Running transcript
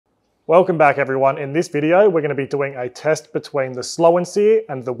Welcome back everyone. In this video, we're going to be doing a test between the Slow and Sear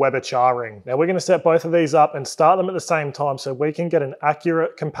and the Weber Char Ring. Now we're going to set both of these up and start them at the same time so we can get an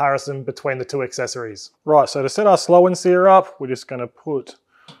accurate comparison between the two accessories. Right, so to set our Slow and Sear up, we're just going to put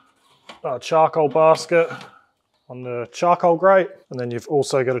our charcoal basket on the charcoal grate. And then you've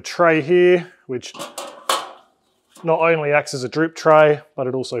also got a tray here, which not only acts as a drip tray, but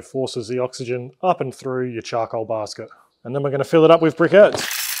it also forces the oxygen up and through your charcoal basket. And then we're going to fill it up with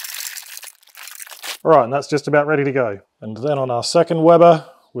briquettes. All right, and that's just about ready to go. And then on our second Weber,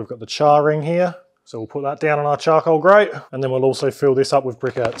 we've got the Char Ring here. So we'll put that down on our charcoal grate, and then we'll also fill this up with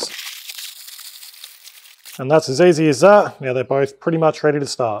briquettes. And that's as easy as that. Now they're both pretty much ready to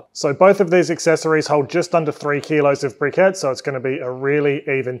start. So both of these accessories hold just under 3 kilos of briquettes, so it's going to be a really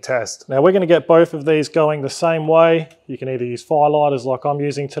even test. Now we're going to get both of these going the same way. You can either use fire lighters like I'm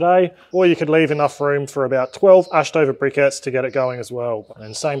using today, or you could leave enough room for about 12 ashed over briquettes to get it going as well. And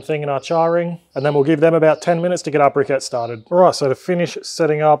then same thing in our Char Ring. And then we'll give them about 10 minutes to get our briquettes started. All right, so to finish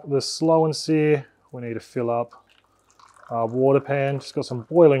setting up the Slow and Sear, we need to fill up our water pan. Just got some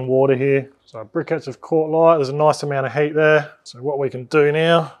boiling water here. So our briquettes have caught light. There's a nice amount of heat there. So what we can do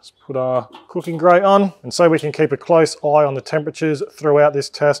now is put our cooking grate on. And so we can keep a close eye on the temperatures throughout this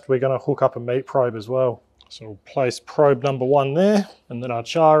test, we're going to hook up a meat probe as well. So we'll place probe number 1 there. And then our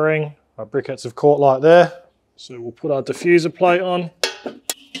Char Ring. Our briquettes have caught light there. So we'll put our diffuser plate on.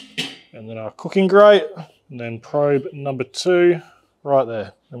 And then our cooking grate. And then probe number 2 right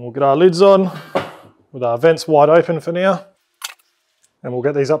there. And we'll get our lids on with our vents wide open for now, and we'll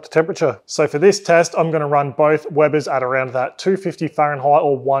get these up to temperature. So for this test, I'm going to run both Webers at around that 250 Fahrenheit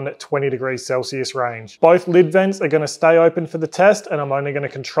or 120 degrees Celsius range. Both lid vents are going to stay open for the test, and I'm only going to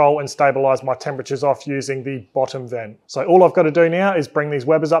control and stabilize my temperatures off using the bottom vent. So all I've got to do now is bring these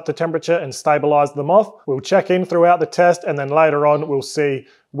Webers up to temperature and stabilize them off. We'll check in throughout the test, and then later on we'll see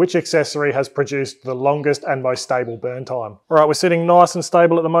which accessory has produced the longest and most stable burn time. All right, we're sitting nice and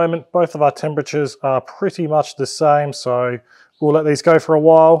stable at the moment. Both of our temperatures are pretty much the same, so we'll let these go for a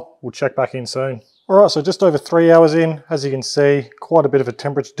while. We'll check back in soon. All right, so just over 3 hours in, as you can see, quite a bit of a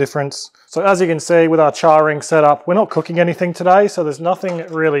temperature difference. So as you can see with our Char Ring setup, we're not cooking anything today, so there's nothing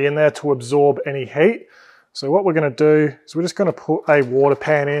really in there to absorb any heat. So what we're gonna do is we're just gonna put a water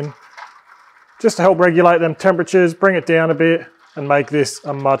pan in just to help regulate them temperatures, bring it down a bit, and make this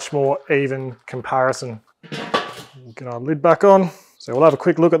a much more even comparison. We'll get our lid back on. So we'll have a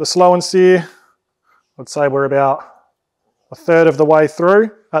quick look at the Slow and Sear. I'd say we're about a third of the way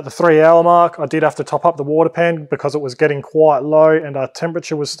through. At the 3 hour mark, I did have to top up the water pan because it was getting quite low and our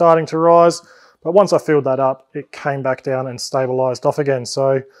temperature was starting to rise. But once I filled that up, it came back down and stabilized off again.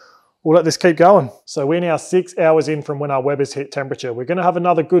 So we'll let this keep going. So we're now 6 hours in from when our Webers hit temperature. We're gonna have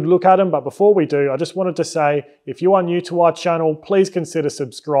another good look at them, but before we do, I just wanted to say, if you are new to our channel, please consider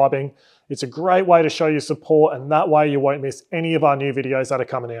subscribing. It's a great way to show your support, and that way you won't miss any of our new videos that are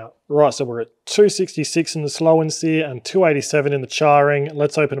coming out. Right, so we're at 266 in the Slow and Sear and 287 in the Char Ring.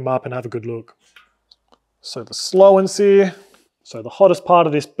 Let's open them up and have a good look. So the Slow and Sear. So the hottest part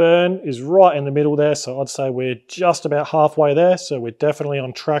of this burn is right in the middle there, so I'd say we're just about halfway there, so we're definitely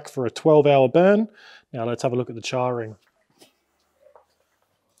on track for a 12-hour burn. Now let's have a look at the Char Ring.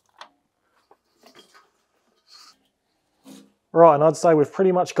 Right, and I'd say we've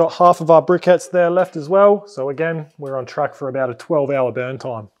pretty much got half of our briquettes there left as well, so again, we're on track for about a 12-hour burn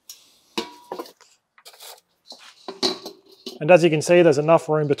time. And as you can see, there's enough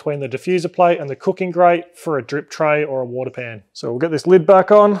room between the diffuser plate and the cooking grate for a drip tray or a water pan. So we'll get this lid back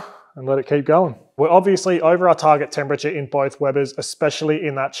on and let it keep going. We're obviously over our target temperature in both Webers, especially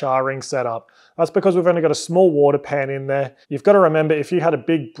in that Char Ring setup. That's because we've only got a small water pan in there. You've got to remember, if you had a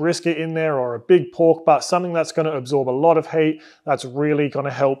big brisket in there or a big pork butt, something that's going to absorb a lot of heat, that's really going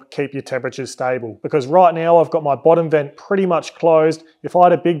to help keep your temperatures stable. Because right now I've got my bottom vent pretty much closed. If I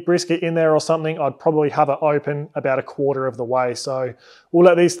had a big brisket in there or something, I'd probably have it open about a quarter of the way. So we'll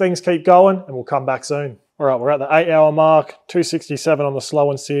let these things keep going and we'll come back soon. All right, we're at the 8 hour mark, 267 on the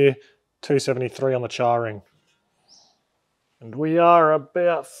Slow and Sear, 273 on the Char Ring. And we are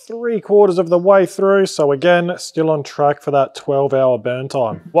about 3/4 of the way through, so again, still on track for that 12-hour burn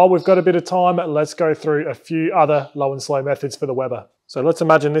time. While we've got a bit of time, let's go through a few other low and slow methods for the Weber. So let's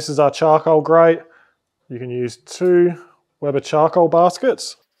imagine this is our charcoal grate. You can use 2 Weber charcoal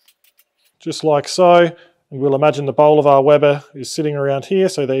baskets, just like so. And we'll imagine the bowl of our Weber is sitting around here,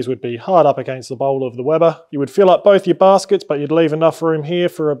 so these would be hard up against the bowl of the Weber. You would fill up both your baskets, but you'd leave enough room here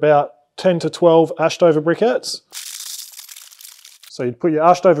for about 10 to 12 ashed over briquettes. So you'd put your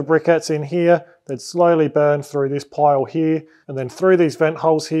ashed over briquettes in here, they'd slowly burn through this pile here, and then through these vent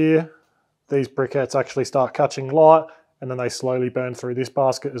holes here, these briquettes actually start catching light, and then they slowly burn through this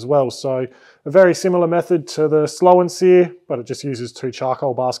basket as well. So a very similar method to the slow and sear, but it just uses 2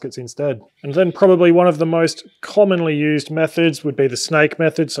 charcoal baskets instead. And then probably one of the most commonly used methods would be the snake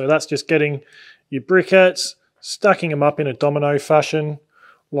method. So that's just getting your briquettes, stacking them up in a domino fashion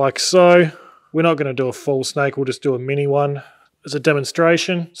like so. We're not going to do a full snake, we'll just do a mini one as a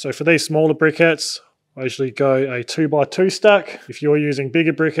demonstration. So for these smaller briquettes, I usually go a 2x2 stack. If you're using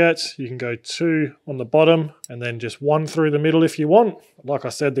bigger briquettes, you can go 2 on the bottom and then just 1 through the middle if you want. Like I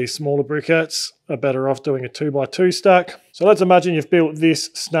said, these smaller briquettes are better off doing a 2x2 stack. So let's imagine you've built this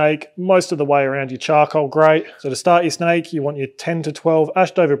snake most of the way around your charcoal grate. So to start your snake, you want your 10 to 12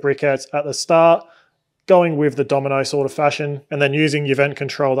 ashed over briquettes at the start, going with the domino sort of fashion, and then using your vent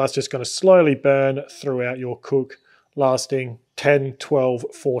control, that's just going to slowly burn throughout your cook, lasting 10, 12,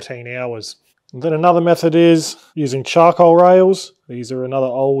 14 hours. And then another method is using charcoal rails. These are another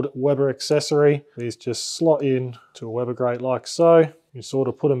old Weber accessory. These just slot in to a Weber grate like so. You sort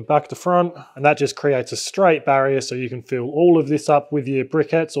of put them back to front, and that just creates a straight barrier so you can fill all of this up with your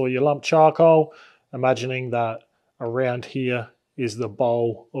briquettes or your lump charcoal, imagining that around here is the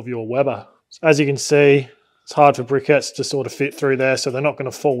bowl of your Weber. So as you can see, it's hard for briquettes to sort of fit through there, so they're not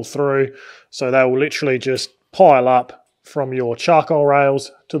going to fall through. So they will literally just pile up from your charcoal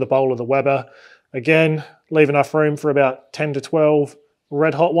rails to the bowl of the Weber. Again, leave enough room for about 10 to 12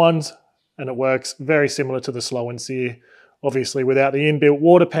 red hot ones, and it works very similar to the slow and sear. Obviously without the inbuilt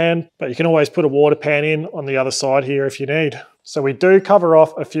water pan, but you can always put a water pan in on the other side here if you need. So we do cover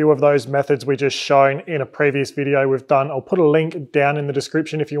off a few of those methods we just shown in a previous video we've done. I'll put a link down in the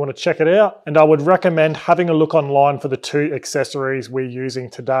description if you want to check it out. And I would recommend having a look online for the 2 accessories we're using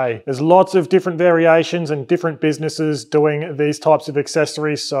today. There's lots of different variations and different businesses doing these types of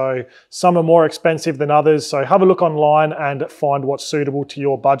accessories. So some are more expensive than others. So have a look online and find what's suitable to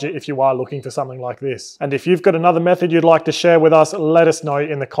your budget if you are looking for something like this. And if you've got another method you'd like to share with us, let us know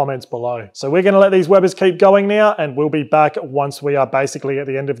in the comments below. So we're going to let these Webers keep going now, and we'll be back once we are basically at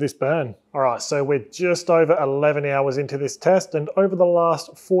the end of this burn. All right, so we're just over 11 hours into this test, and over the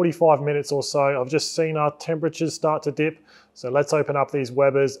last 45 minutes or so, I've just seen our temperatures start to dip. So let's open up these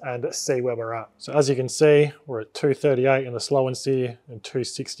Webers and see where we're at. So as you can see, we're at 238 in the slow and sear and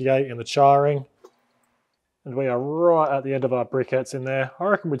 268 in the Char Ring. And we are right at the end of our briquettes in there. I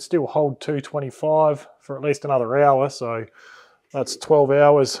reckon we'd still hold 225 for at least another hour. So that's 12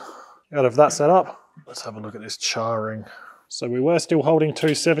 hours out of that setup. Let's have a look at this Char Ring. So we were still holding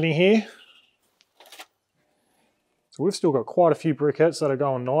 270 here. So we've still got quite a few briquettes that are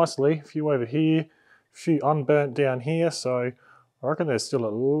going nicely. A few over here, a few unburnt down here. So I reckon there's still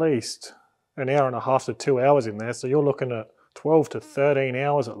at least an hour and a half to 2 hours in there. So you're looking at 12 to 13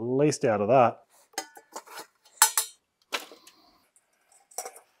 hours at least out of that.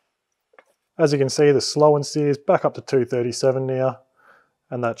 As you can see, the slow and sear is back up to 237 now.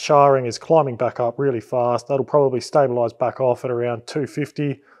 And that Char Ring is climbing back up really fast. That'll probably stabilize back off at around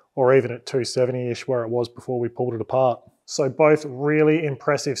 250 or even at 270-ish where it was before we pulled it apart. So both really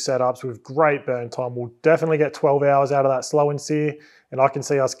impressive setups with great burn time. We'll definitely get 12 hours out of that slow and sear, and I can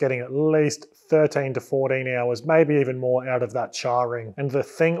see us getting at least 13 to 14 hours, maybe even more out of that Char Ring. And the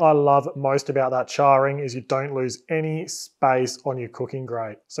thing I love most about that Char Ring is you don't lose any space on your cooking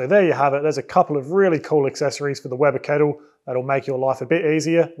grate. So there you have it. There's a couple of really cool accessories for the Weber kettle that'll make your life a bit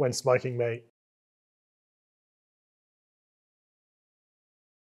easier when smoking meat.